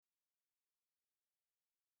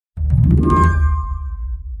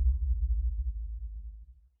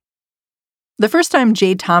The first time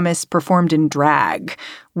Jay Thomas performed in drag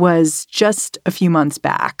was just a few months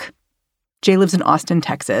back. Jay lives in Austin,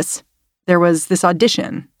 Texas. There was this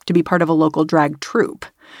audition to be part of a local drag troupe.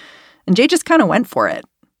 And Jay just kind of went for it.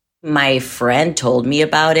 My friend told me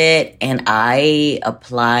about it, and I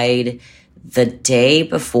applied the day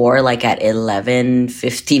before, like at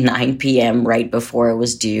 11:59 p.m., right before it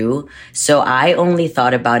was due. So I only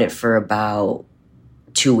thought about it for about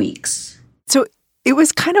 2 weeks. So it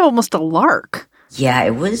was kind of almost a lark. Yeah,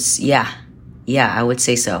 it was. Yeah, I would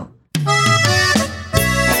say so.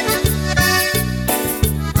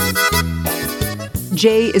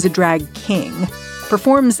 Jay is a drag king,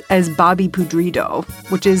 performs as Bobby Pudrido,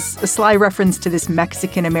 which is a sly reference to this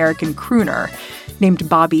Mexican-American crooner named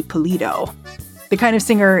Bobby Pulido, the kind of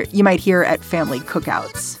singer you might hear at family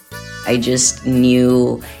cookouts. I just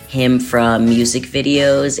knew him from music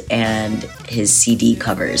videos and his CD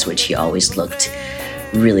covers, which he always looked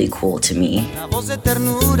really cool to me.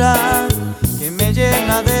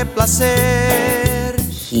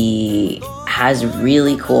 He has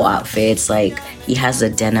really cool outfits. Like, he has a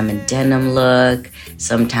denim and denim look.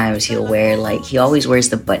 Sometimes he always wears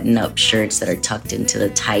the button-up shirts that are tucked into the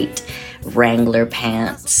tight Wrangler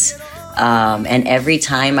pants. And every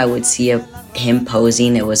time I would see him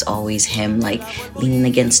posing, it was always him like leaning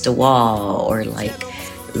against a wall or like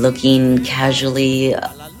looking casually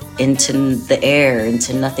into the air,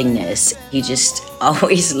 into nothingness. He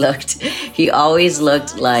always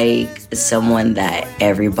looked like someone that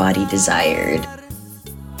everybody desired.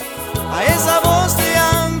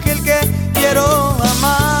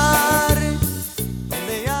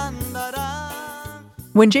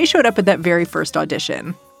 When Jay showed up at that very first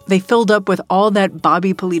audition, they filled up with all that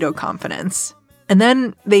Bobby Pulido confidence. And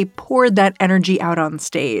then they poured that energy out on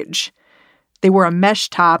stage. They wore a mesh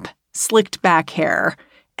top, slicked back hair,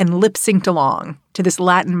 and lip-synced along to this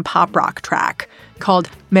Latin pop rock track called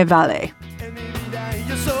Me Vale.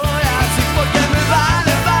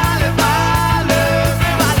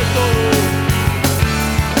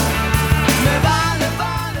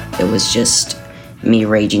 It was just me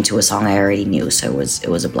raging to a song I already knew, so it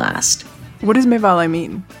was a blast. What does Me Vale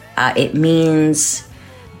mean? It means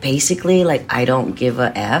basically like I don't give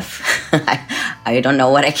a F. I don't know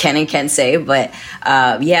what I can and can't say, but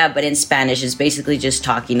but in Spanish it's basically just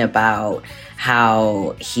talking about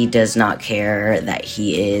how he does not care that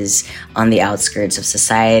he is on the outskirts of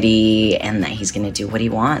society and that he's going to do what he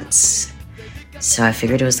wants. So I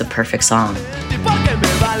figured it was the perfect song.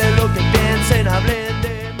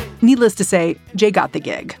 Needless to say, Jay got the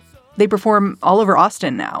gig. They perform all over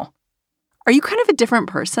Austin now. Are you kind of a different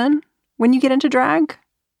person when you get into drag?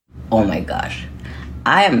 Oh my gosh.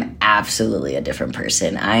 I am absolutely a different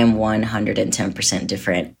person. I am 110%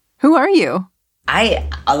 different. Who are you?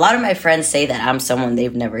 A lot of my friends say that I'm someone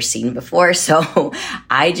they've never seen before. So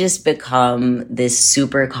I just become this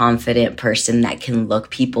super confident person that can look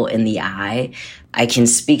people in the eye. I can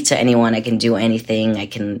speak to anyone. I can do anything. I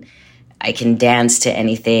can dance to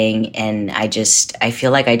anything. And I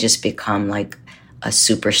feel like I just become like a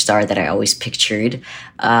superstar that I always pictured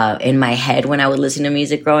in my head when I would listen to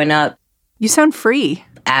music growing up. You sound free.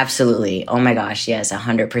 Absolutely. Oh my gosh, yes,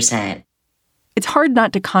 100%. It's hard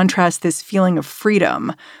not to contrast this feeling of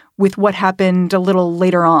freedom with what happened a little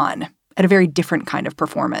later on at a very different kind of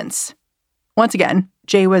performance. Once again,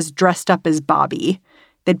 Jay was dressed up as Bobby.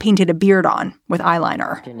 They'd painted a beard on with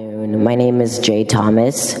eyeliner. Good afternoon. My name is Jay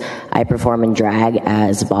Thomas. I perform in drag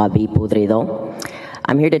as Bobby Pudrido.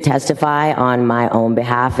 I'm here to testify on my own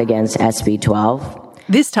behalf against SB 12.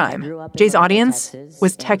 This time, Jay's audience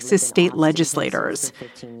was Texas state legislators.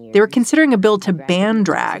 They were considering a bill to ban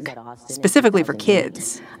drag, specifically for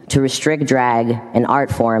kids. To restrict drag, an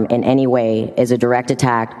art form, in any way is a direct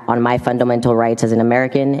attack on my fundamental rights as an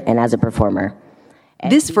American and as a performer.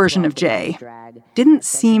 This version of Jay didn't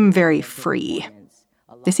seem very free.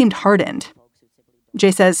 They seemed hardened.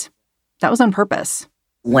 Jay says that was on purpose.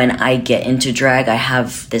 When I get into drag, I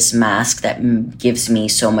have this mask that gives me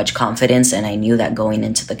so much confidence, and I knew that going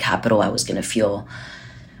into the Capitol, I was going to feel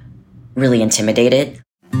really intimidated.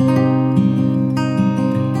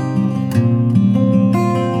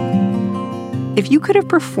 If you could have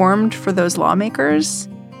performed for those lawmakers,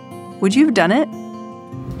 would you have done it?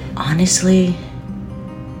 Honestly,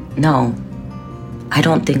 no. I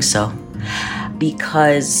don't think so.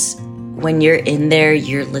 Because when you're in there,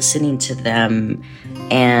 you're listening to them,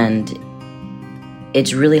 and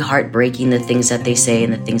it's really heartbreaking, the things that they say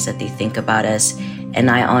and the things that they think about us.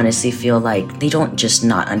 And I honestly feel like they don't just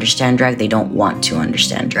not understand drag, they don't want to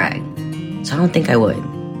understand drag. So I don't think I would.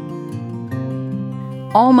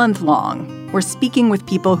 All month long, we're speaking with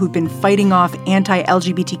people who've been fighting off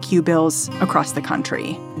anti-LGBTQ bills across the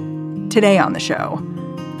country. Today on the show,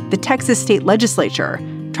 the Texas state legislature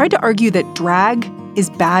tried to argue that drag is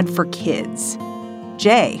bad for kids.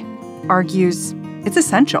 Jay argues it's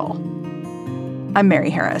essential. I'm Mary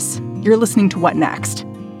Harris. You're listening to What Next?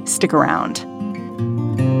 Stick around.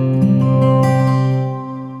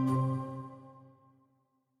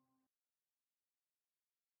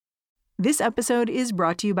 This episode is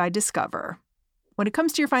brought to you by Discover. When it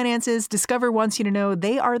comes to your finances, Discover wants you to know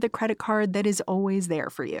they are the credit card that is always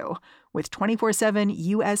there for you. With 24/7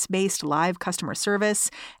 U.S.-based live customer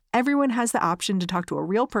service, everyone has the option to talk to a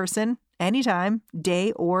real person anytime,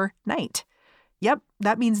 day or night. Yep,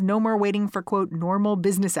 that means no more waiting for, quote, normal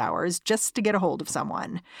business hours just to get a hold of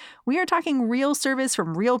someone. We are talking real service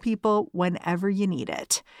from real people whenever you need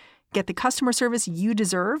it. Get the customer service you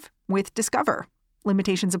deserve with Discover.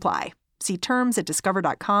 Limitations apply. See terms at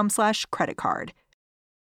discover.com/creditcard.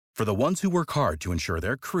 For the ones who work hard to ensure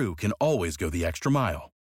their crew can always go the extra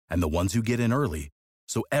mile, and the ones who get in early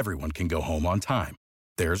so everyone can go home on time,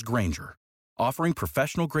 there's Grainger, offering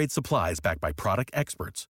professional-grade supplies backed by product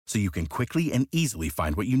experts so you can quickly and easily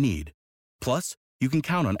find what you need. Plus, you can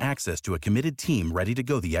count on access to a committed team ready to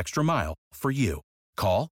go the extra mile for you.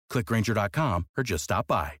 Call, click Grainger.com, or just stop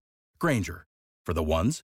by. Grainger, for the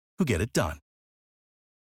ones who get it done.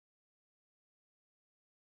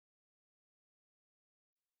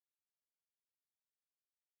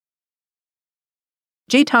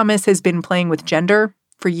 Jay Thomas has been playing with gender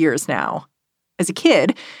for years now. As a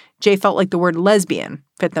kid, Jay felt like the word lesbian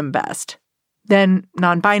fit them best. Then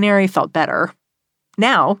non-binary felt better.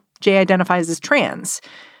 Now, Jay identifies as trans.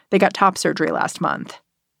 They got top surgery last month.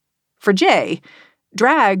 For Jay,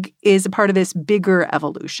 drag is a part of this bigger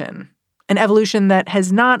evolution, an evolution that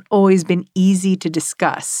has not always been easy to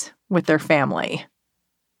discuss with their family.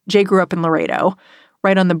 Jay grew up in Laredo,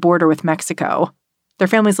 right on the border with Mexico. Their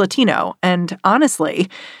family's Latino, and honestly,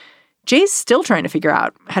 Jay's still trying to figure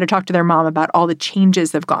out how to talk to their mom about all the changes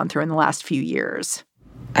they've gone through in the last few years.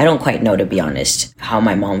 I don't quite know, to be honest, how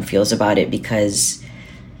my mom feels about it, because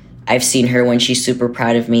I've seen her when she's super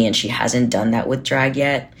proud of me and she hasn't done that with drag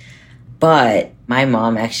yet. But my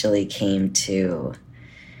mom actually came to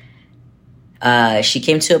a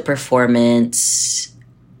performance.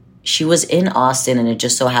 She was in Austin, and it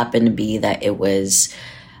just so happened to be that it was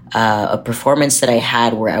a performance that I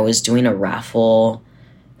had where I was doing a raffle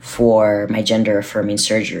for my gender-affirming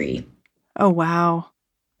surgery. Oh, wow.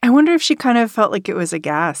 I wonder if she kind of felt like it was a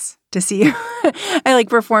gas to see you. I like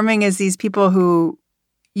performing as these people who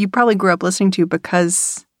you probably grew up listening to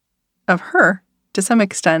because of her, to some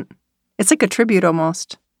extent. It's like a tribute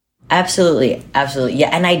almost. Absolutely. Absolutely. Yeah.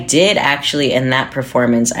 And I did actually, in that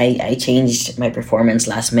performance, I changed my performance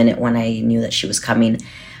last minute when I knew that she was coming.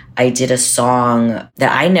 I did a song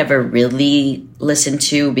that I never really listened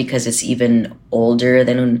to because it's even older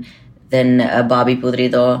than Bobby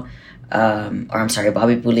Pulido.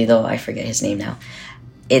 Bobby Pulido. I forget his name now.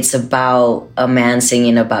 It's about a man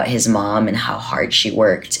singing about his mom and how hard she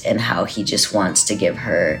worked and how he just wants to give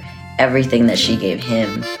her everything that she gave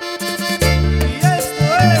him.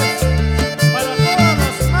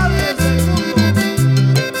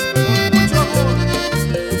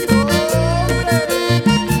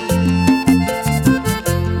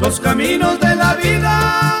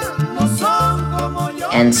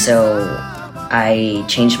 And so I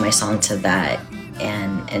changed my song to that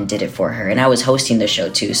and did it for her. And I was hosting the show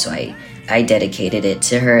too, so I dedicated it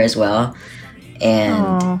to her as well.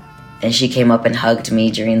 And she came up and hugged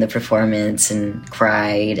me during the performance and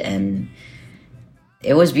cried, and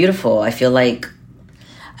it was beautiful. I feel like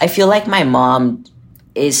my mom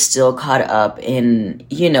is still caught up in,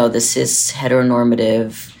 the cis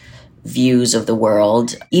heteronormative views of the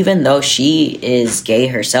world, even though she is gay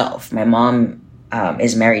herself. My mom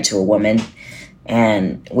is married to a woman,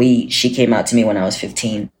 and she came out to me when I was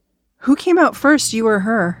 15. Who came out first, you or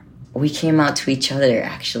her? We came out to each other,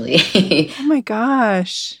 actually. Oh my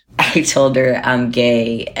gosh. I told her I'm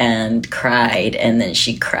gay and cried, and then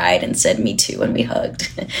she cried and said me too, and we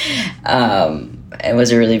hugged. It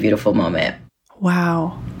was a really beautiful moment.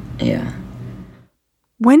 Wow. Yeah.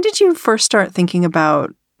 When did you first start thinking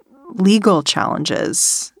about legal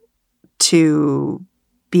challenges to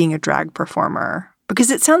being a drag performer? Because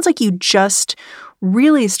it sounds like you just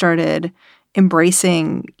really started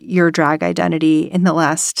embracing your drag identity in the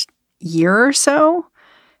last year or so.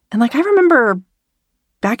 And I remember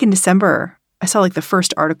back in December, I saw the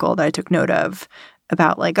first article that I took note of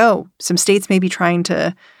about some states may be trying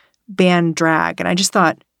to ban drag. And I just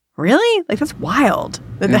thought, Really? Like, that's wild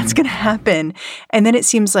that that's going to happen. And then it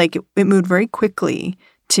seems like it moved very quickly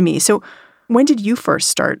to me. So when did you first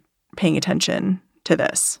start paying attention to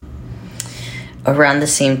this? Around the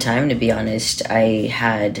same time, to be honest. I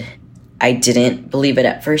didn't believe it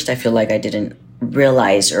at first. I feel like I didn't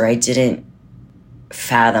realize, or I didn't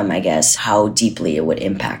fathom, I guess, how deeply it would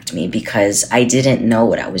impact me, because I didn't know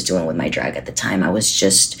what I was doing with my drag at the time. I was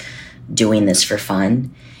just doing this for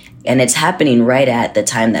fun. And it's happening right at the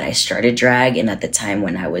time that I started drag and at the time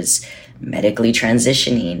when I was medically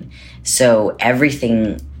transitioning. So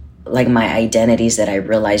everything, like my identities that I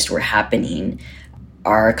realized were happening,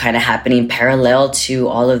 are kind of happening parallel to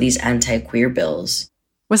all of these anti-queer bills.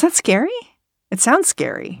 Was that scary? It sounds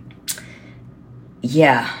scary.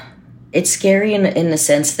 Yeah, it's scary in the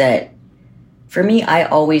sense that, for me, I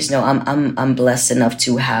always know I'm blessed enough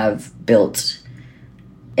to have built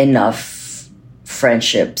enough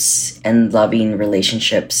friendships and loving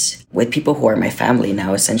relationships with people who are my family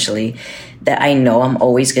now, essentially, that I know I'm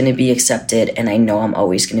always going to be accepted, and I know I'm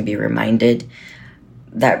always going to be reminded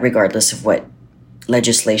that regardless of what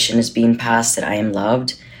legislation is being passed, that I am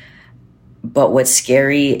loved. But what's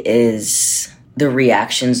scary is the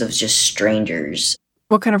reactions of just strangers.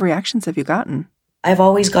 What kind of reactions have you gotten? I've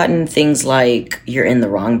always gotten things like, you're in the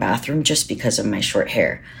wrong bathroom, just because of my short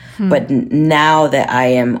hair. But now that I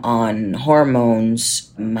am on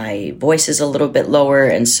hormones, my voice is a little bit lower.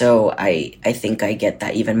 And so I think I get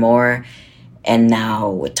that even more. And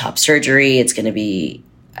now with top surgery, it's going to be,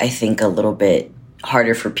 I think, a little bit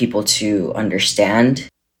harder for people to understand.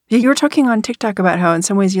 Yeah, you were talking on TikTok about how in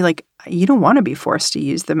some ways you don't want to be forced to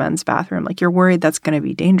use the men's bathroom. Like, you're worried that's going to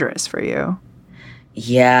be dangerous for you.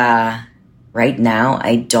 Yeah. Right now,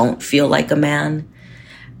 I don't feel like a man.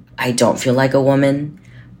 I don't feel like a woman.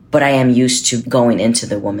 But I am used to going into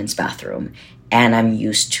the woman's bathroom, and I'm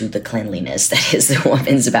used to the cleanliness that is the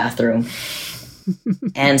woman's bathroom.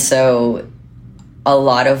 And so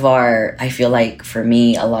I feel like for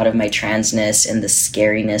me, a lot of my transness and the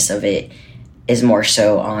scariness of it is more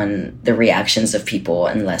so on the reactions of people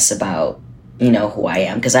and less about, who I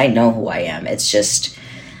am, because I know who I am. It's just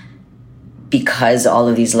because all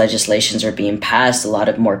of these legislations are being passed, a lot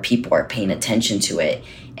of more people are paying attention to it.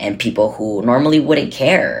 And people who normally wouldn't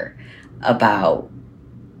care about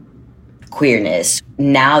queerness,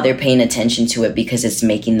 now they're paying attention to it because it's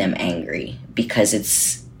making them angry, because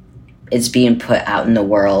it's being put out in the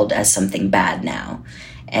world as something bad now.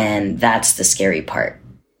 And that's the scary part.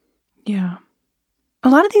 Yeah. A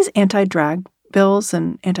lot of these anti-drag bills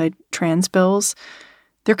and anti-trans bills,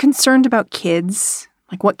 they're concerned about kids,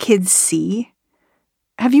 like what kids see.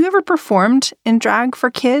 Have you ever performed in drag for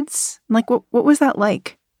kids? Like, what was that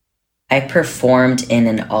like? I performed in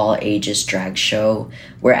an all-ages drag show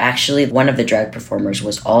where actually one of the drag performers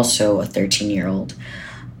was also a 13-year-old.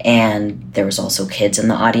 And there was also kids in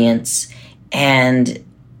the audience. And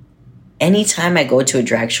anytime I go to a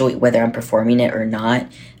drag show, whether I'm performing it or not,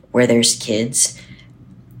 where there's kids,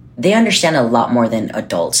 they understand a lot more than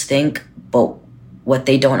adults think. But what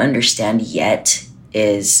they don't understand yet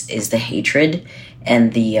is the hatred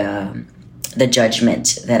and the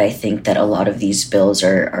judgment that I think that a lot of these bills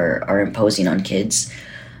are imposing on kids,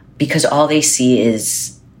 because all they see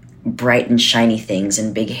is bright and shiny things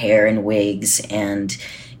and big hair and wigs. And,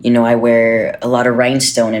 I wear a lot of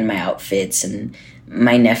rhinestone in my outfits, and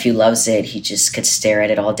my nephew loves it. He just could stare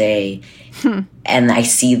at it all day. And I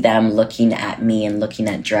see them looking at me and looking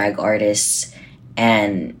at drag artists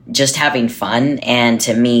and just having fun. And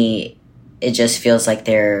to me, it just feels like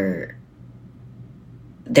they're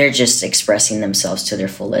just expressing themselves to their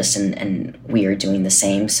fullest, and we are doing the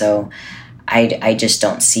same. So I just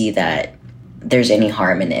don't see that there's any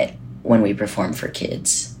harm in it when we perform for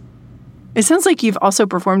kids. It sounds like you've also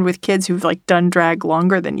performed with kids who've done drag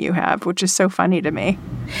longer than you have, which is so funny to me.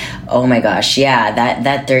 Oh my gosh, yeah.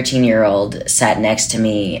 That 13-year-old sat next to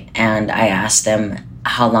me, and I asked them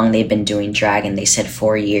how long they've been doing drag, and they said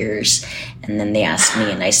 4 years. And then they asked me,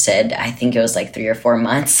 and I said, I think it was 3 or 4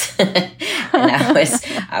 months. And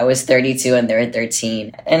I was 32 and they were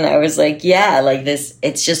 13. And I was like, yeah, this,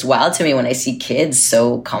 it's just wild to me when I see kids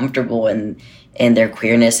so comfortable in their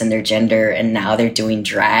queerness and their gender, and now they're doing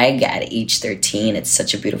drag at age 13. It's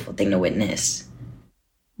such a beautiful thing to witness.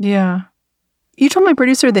 Yeah. You told my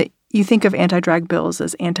producer that you think of anti-drag bills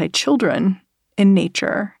as anti-children in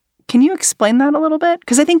nature. Can you explain that a little bit?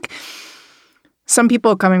 Because I think some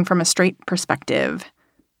people coming from a straight perspective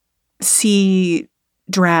see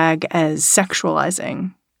drag as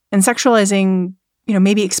sexualizing, and sexualizing,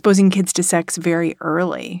 maybe exposing kids to sex very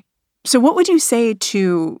early. So what would you say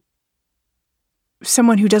to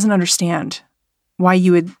someone who doesn't understand why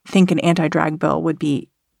you would think an anti-drag bill would be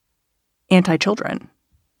anti-children.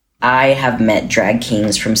 I have met drag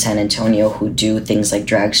kings from San Antonio who do things like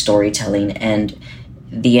drag storytelling, and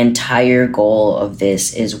the entire goal of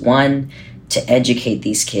this is, one, to educate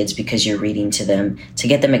these kids because you're reading to them, to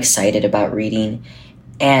get them excited about reading.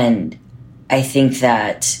 And I think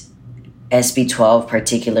that SB 12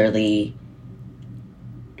 particularly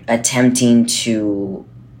attempting to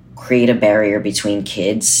create a barrier between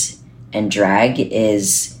kids and drag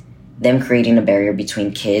is them creating a barrier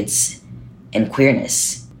between kids and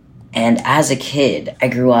queerness. And as a kid, I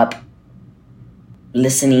grew up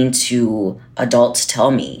listening to adults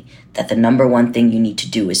tell me that the number one thing you need to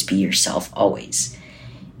do is be yourself always.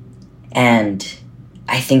 And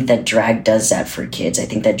I think that drag does that for kids. I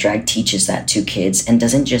think that drag teaches that to kids, and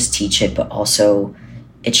doesn't just teach it, but also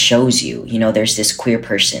it shows you, there's this queer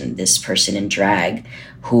person, this person in drag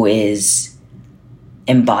who is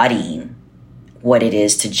embodying what it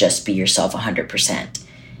is to just be yourself 100%.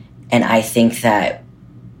 And I think that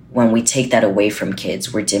when we take that away from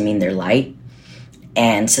kids, we're dimming their light.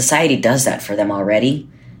 And society does that for them already.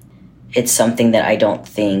 It's something that I don't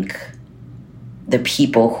think the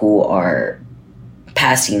people who are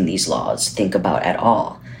passing these laws think about at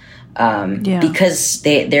all. Because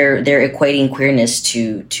they're equating queerness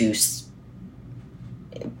to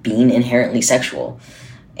being inherently sexual.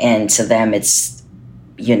 And to them, it's,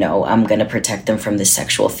 I'm going to protect them from this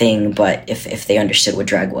sexual thing. But if they understood what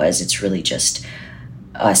drag was, it's really just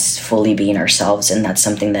us fully being ourselves. And that's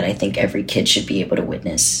something that I think every kid should be able to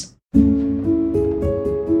witness.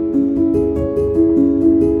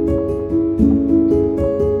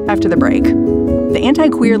 After the break, the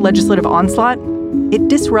anti-queer legislative onslaught, it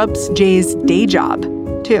disrupts Jay's day job,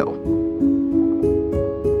 too.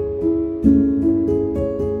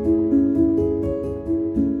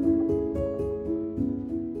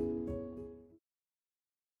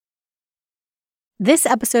 This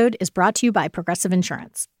episode is brought to you by Progressive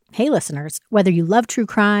Insurance. Hey, listeners, whether you love true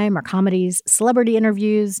crime or comedies, celebrity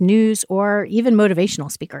interviews, news, or even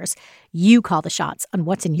motivational speakers, you call the shots on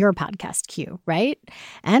what's in your podcast queue, right?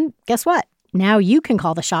 And guess what? Now you can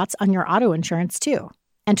call the shots on your auto insurance, too.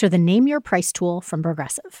 Enter the Name Your Price tool from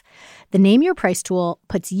Progressive. The Name Your Price tool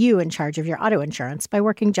puts you in charge of your auto insurance by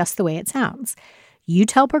working just the way it sounds. You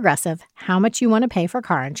tell Progressive how much you want to pay for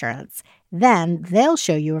car insurance. Then they'll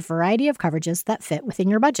show you a variety of coverages that fit within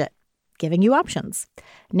your budget, giving you options.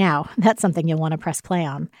 Now, that's something you'll want to press play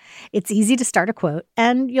on. It's easy to start a quote,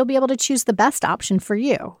 and you'll be able to choose the best option for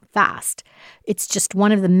you fast. It's just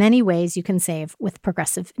one of the many ways you can save with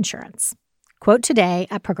Progressive Insurance. Quote today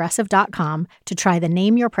at Progressive.com to try the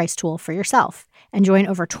Name Your Price tool for yourself and join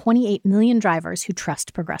over 28 million drivers who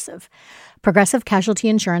trust Progressive. Progressive Casualty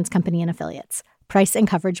Insurance Company and Affiliates. Price and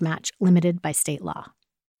coverage match limited by state law.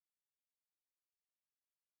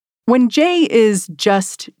 When Jay is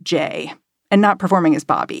just Jay and not performing as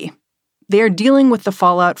Bobby, they are dealing with the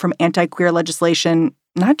fallout from anti-queer legislation,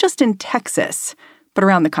 not just in Texas, but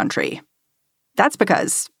around the country. That's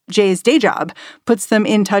because Jay's day job puts them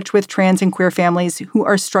in touch with trans and queer families who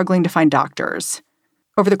are struggling to find doctors.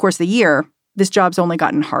 Over the course of the year, this job's only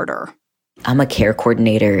gotten harder. I'm a care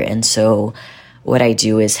coordinator, and so what I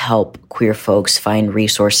do is help queer folks find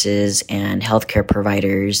resources and healthcare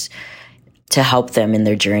providers to help them in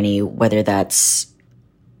their journey, whether that's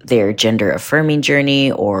their gender-affirming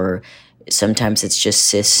journey or sometimes it's just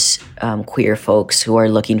cis queer folks who are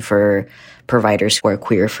looking for providers who are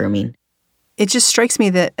queer-affirming. It just strikes me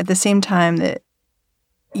that at the same time that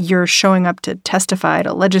you're showing up to testify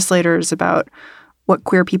to legislators about what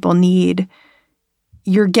queer people need,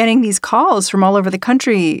 you're getting these calls from all over the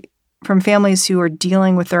country from families who are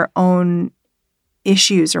dealing with their own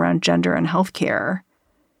issues around gender and healthcare.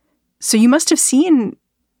 So you must have seen,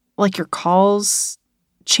 your calls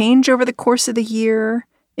change over the course of the year.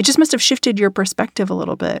 It just must have shifted your perspective a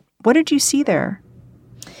little bit. What did you see there?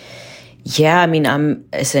 Yeah, I'm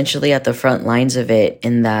essentially at the front lines of it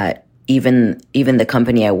in that even the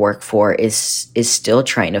company I work for is still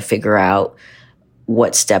trying to figure out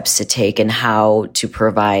what steps to take and how to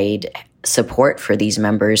provide support for these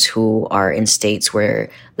members who are in states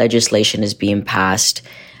where legislation is being passed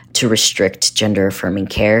to restrict gender-affirming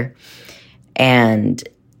care. And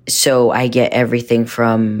so I get everything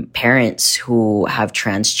from parents who have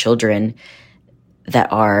trans children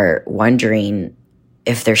that are wondering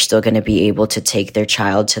if they're still going to be able to take their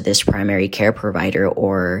child to this primary care provider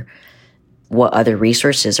or what other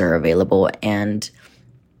resources are available. And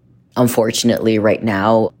unfortunately, right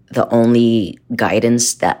now, the only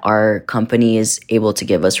guidance that our company is able to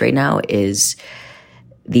give us right now is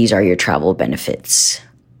these are your travel benefits,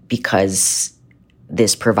 because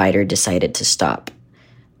this provider decided to stop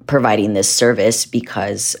providing this service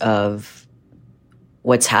because of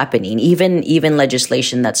what's happening. Even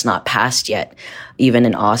legislation that's not passed yet. Even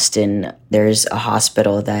in Austin, there's a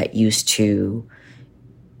hospital that used to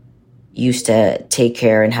take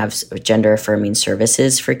care and have gender affirming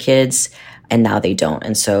services for kids, and now they don't.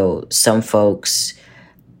 And so some folks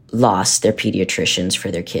lost their pediatricians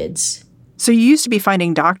for their kids. So you used to be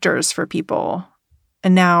finding doctors for people,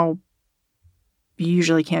 and now you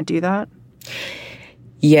usually can't do that?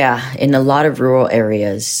 Yeah, in a lot of rural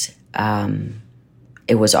areas,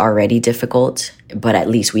 it was already difficult, but at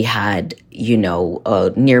least we had,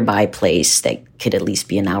 a nearby place that could at least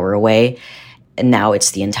be an hour away. And now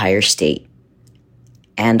it's the entire state.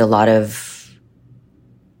 And a lot of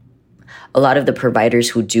the providers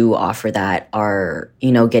who do offer that are,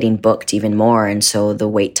 getting booked even more. And so the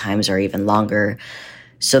wait times are even longer.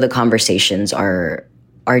 So the conversations are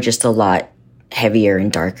just a lot heavier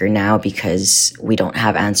and darker now because we don't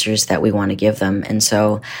have answers that we want to give them. And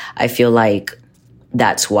so I feel like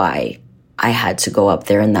that's why I had to go up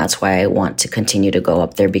there, and that's why I want to continue to go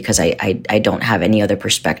up there, because I don't have any other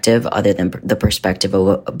perspective other than the perspective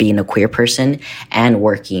of being a queer person and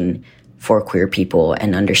working for queer people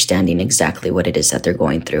and understanding exactly what it is that they're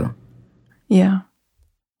going through. Yeah.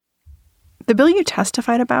 The bill you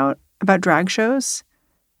testified about drag shows,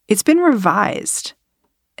 it's been revised,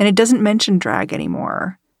 and it doesn't mention drag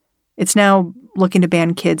anymore. It's now looking to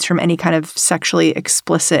ban kids from any kind of sexually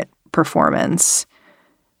explicit performance.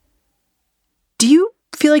 Do you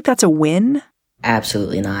feel like that's a win?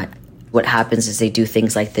 Absolutely not. What happens is they do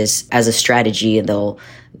things like this as a strategy, and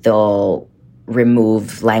they'll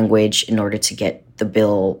remove language in order to get the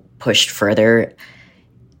bill pushed further.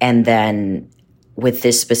 And then with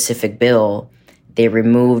this specific bill, they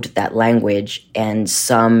removed that language, and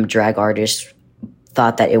some drag artists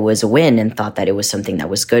thought that it was a win and thought that it was something that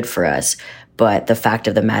was good for us. But the fact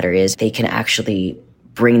of the matter is they can actually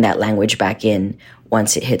bring that language back in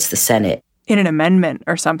once it hits the Senate. In an amendment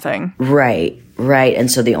or something. Right.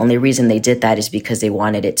 And so the only reason they did that is because they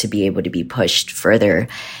wanted it to be able to be pushed further.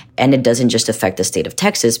 And it doesn't just affect the state of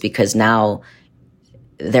Texas, because now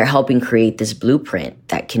they're helping create this blueprint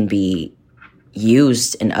that can be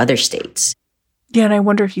used in other states. Yeah, and I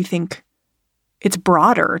wonder if you think it's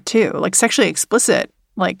broader, too. Like sexually explicit.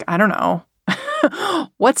 Like, I don't know.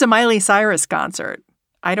 What's a Miley Cyrus concert?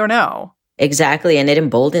 I don't know. Exactly. And it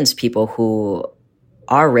emboldens people who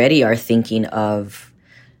already are thinking of,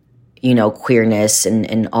 queerness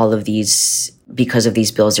and all of these, because of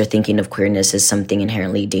these bills, they're thinking of queerness as something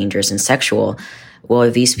inherently dangerous and sexual. Well,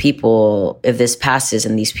 if this passes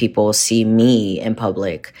and these people see me in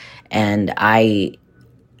public and I'm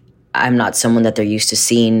not someone that they're used to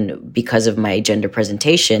seeing because of my gender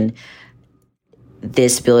presentation,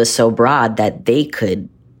 this bill is so broad that it could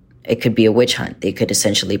be a witch hunt. They could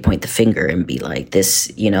essentially point the finger and be like, this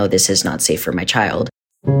is not safe for my child.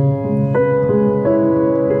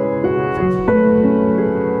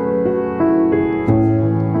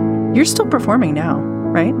 You're still performing now,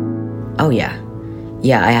 right? Oh, yeah.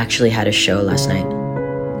 Yeah, I actually had a show last night.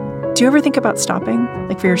 Do you ever think about stopping,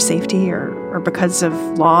 like for your safety or because of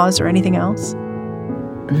laws or anything else?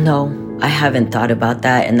 No, I haven't thought about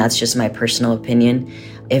that, and that's just my personal opinion.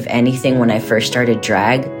 If anything, when I first started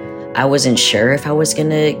drag, I wasn't sure if I was going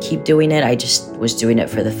to keep doing it. I just was doing it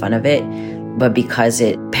for the fun of it. But because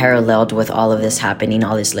it paralleled with all of this happening,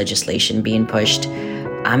 all this legislation being pushed,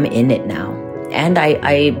 I'm in it now. And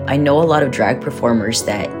I know a lot of drag performers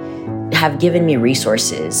that have given me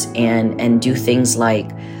resources and do things like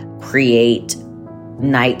create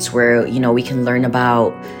nights where, we can learn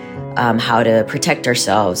about how to protect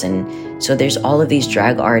ourselves. And so there's all of these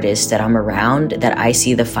drag artists that I'm around that I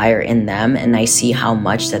see the fire in them, and I see how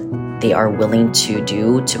much that they are willing to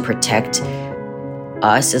do to protect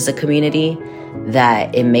us as a community,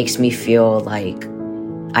 that it makes me feel like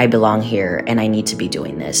I belong here and I need to be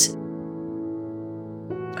doing this.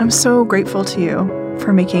 I'm so grateful to you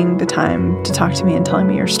for making the time to talk to me and telling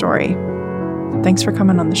me your story. Thanks for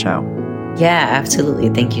coming on the show. Yeah, absolutely.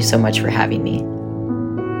 Thank you so much for having me.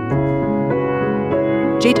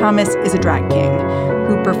 Jay Thomas is a drag king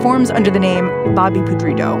who performs under the name Bobby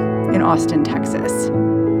Pudrido in Austin, Texas.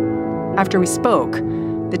 After we spoke,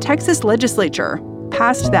 the Texas legislature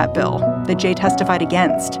passed that bill that Jay testified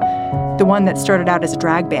against, the one that started out as a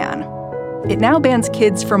drag ban. It now bans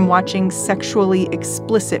kids from watching sexually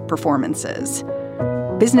explicit performances.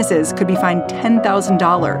 Businesses could be fined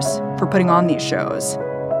 $10,000 for putting on these shows.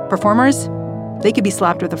 Performers, they could be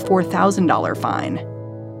slapped with a $4,000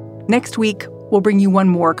 fine. Next week, we'll bring you one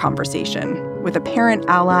more conversation with a parent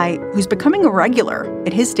ally who's becoming a regular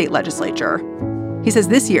at his state legislature. He says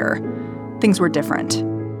this year, things were different.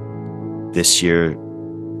 This year,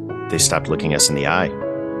 They stopped looking us in the eye.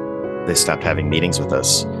 They stopped having meetings with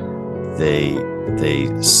us. They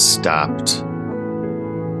stopped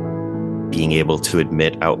being able to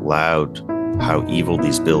admit out loud how evil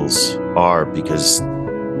these bills are because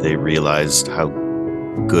they realized how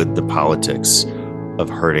good the politics of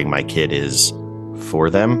hurting my kid is for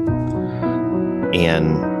them.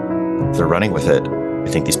 And they're running with it. I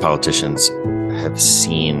think these politicians have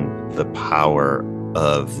seen the power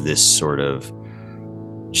of this sort of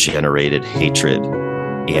generated hatred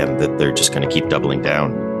and that they're just going to keep doubling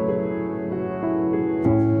down.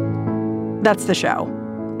 That's the show.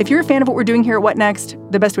 If you're a fan of what we're doing here at What Next,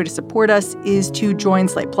 the best way to support us is to join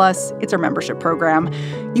Slate Plus. It's our membership program.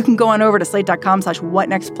 You can go on over to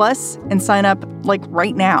slate.com/whatnextplus and sign up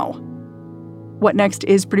right now. What Next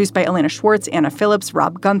is produced by Elena Schwartz, Anna Phillips,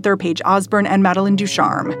 Rob Gunther, Paige Osborne, and Madeline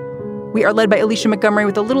Ducharme. We are led by Alicia Montgomery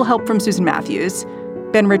with a little help from Susan Matthews.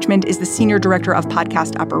 Ben Richmond is the Senior Director of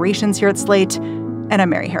Podcast Operations here at Slate. And I'm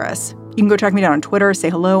Mary Harris. You can go track me down on Twitter. Say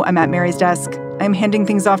hello. I'm at Mary's desk. I'm handing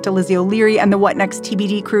things off to Lizzie O'Leary and the What Next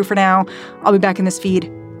TBD crew for now. I'll be back in this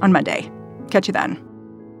feed on Monday. Catch you then.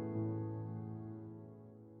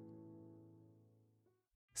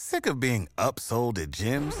 Sick of being upsold at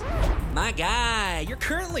gyms? My guy, you're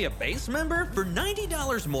currently a base member? For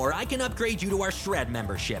 $90 more, I can upgrade you to our Shred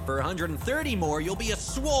membership. For $130 more, you'll be a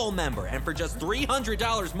Swole member. And for just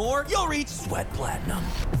 $300 more, you'll reach Sweat Platinum.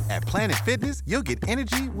 At Planet Fitness, you'll get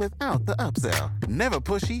energy without the upsell. Never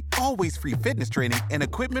pushy, always free fitness training and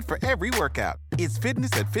equipment for every workout. It's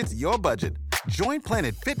fitness that fits your budget. Join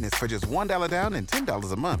Planet Fitness for just $1 down and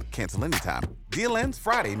 $10 a month. Cancel anytime. Deal ends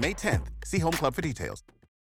Friday, May 10th. See Home Club for details.